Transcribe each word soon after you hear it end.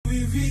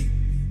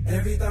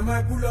Every time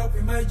I pull up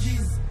with my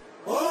G's,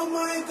 oh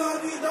my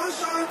God, we don't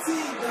shut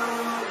it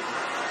down.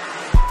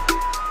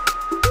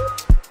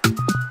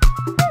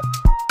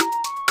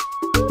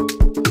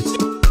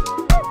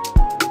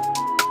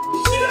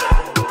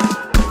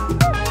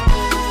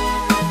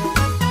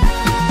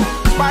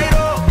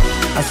 Spyro.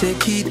 I say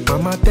kid,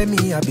 mama tell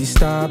me I be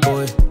star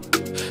boy.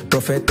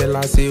 Prophet tell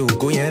her say, oh,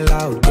 go yen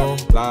loud, go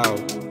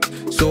loud.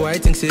 So I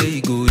think say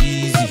it go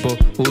easy, but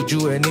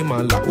Oju any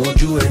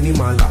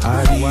mala,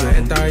 I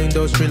enter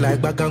industry like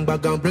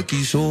bagang, break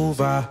is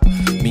over.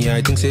 Me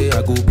I think say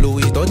I go blow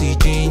it all the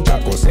ginger,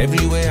 cause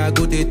everywhere I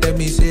go they tell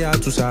me say I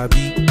too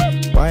sabi.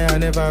 Why I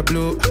never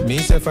blow, me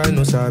self I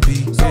no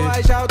sabi. So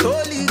I shout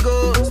Holy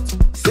Ghost,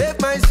 save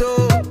my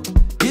soul,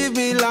 give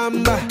me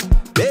lamba,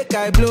 make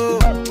I blow.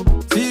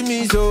 See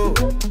me so,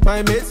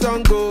 my mates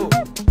don't go.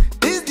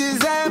 This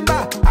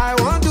December, I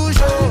want to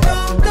show.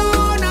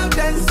 Don't now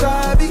then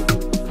sabi.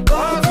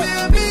 Oh,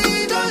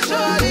 baby, don't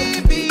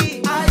surely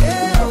be. I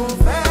don't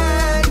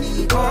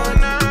fanny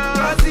corner.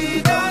 Cause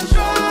he don't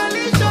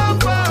surely show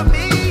for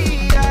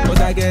me. Yeah.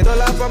 But I get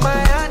all up for my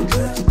hand,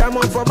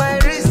 diamond for my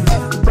wrist,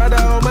 brother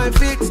on my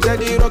feet,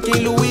 steady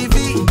rocking Louis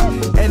V.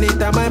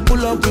 Anytime I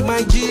pull up with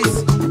my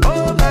G's,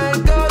 oh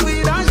my God,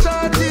 we don't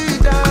shut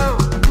it down.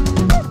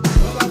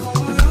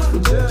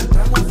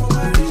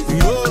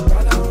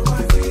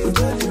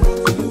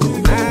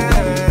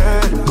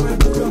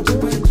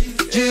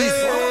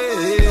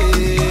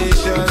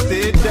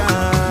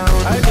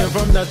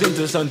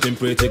 Into something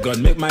pretty, God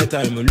make my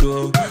time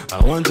low.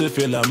 I want to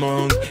feel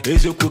among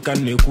is you cook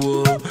and make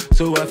woe.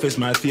 So I face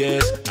my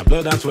fears, my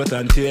blood and sweat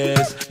and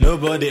tears.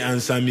 Nobody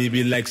answer me,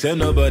 be like say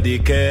nobody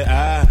care.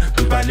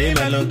 Tupani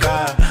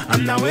melonka,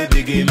 I'm now a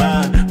big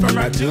man. From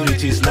right to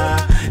riches now,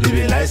 they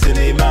be like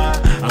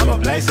cinema. I'm a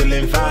blind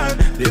ceiling fan,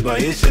 the boy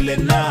is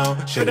chilling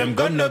now. Show them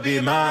gonna be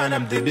man,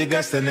 I'm the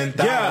biggest in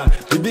town. Yeah,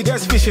 the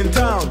biggest fish in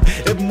town.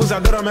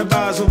 Ebuza dora me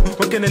bazo,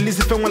 working at least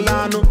if I'm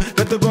alano.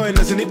 Let the boy in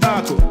the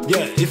Sinipako.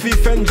 Yeah, if he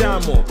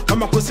Jamo,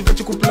 I'm a pussy for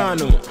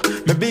plano.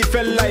 Maybe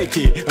felt like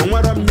it, and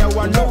what I'm now,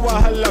 I know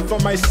I holla for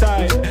my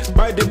side.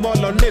 Buy the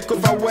mall on Nick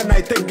over when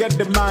I take get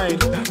the mind.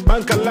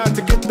 Bank a lot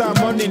to get that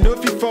money, no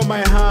fee for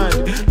my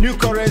hand. New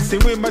currency,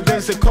 we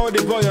emergency, call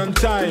the boy on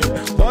time.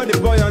 Call the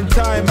boy on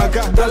time, I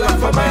got dollar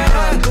for my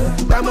hand,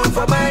 diamond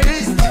for my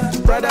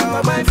wrist, brother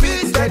on my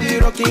feet, steady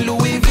rocking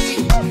Louis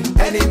V.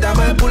 Anytime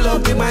I pull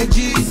up with my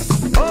G's,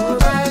 oh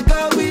my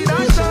God, we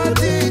don't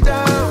shut it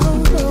down.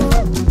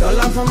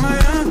 Dollar for my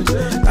hand,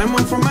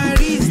 diamond for my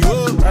wrist,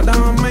 brother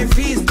on my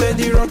feet,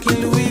 steady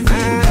rocking Louis V.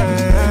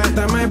 Every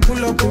time I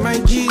pull up with my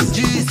G's,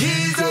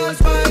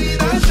 Jesus, boy,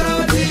 don't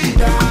shut it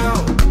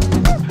down.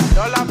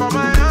 Dollar for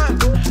my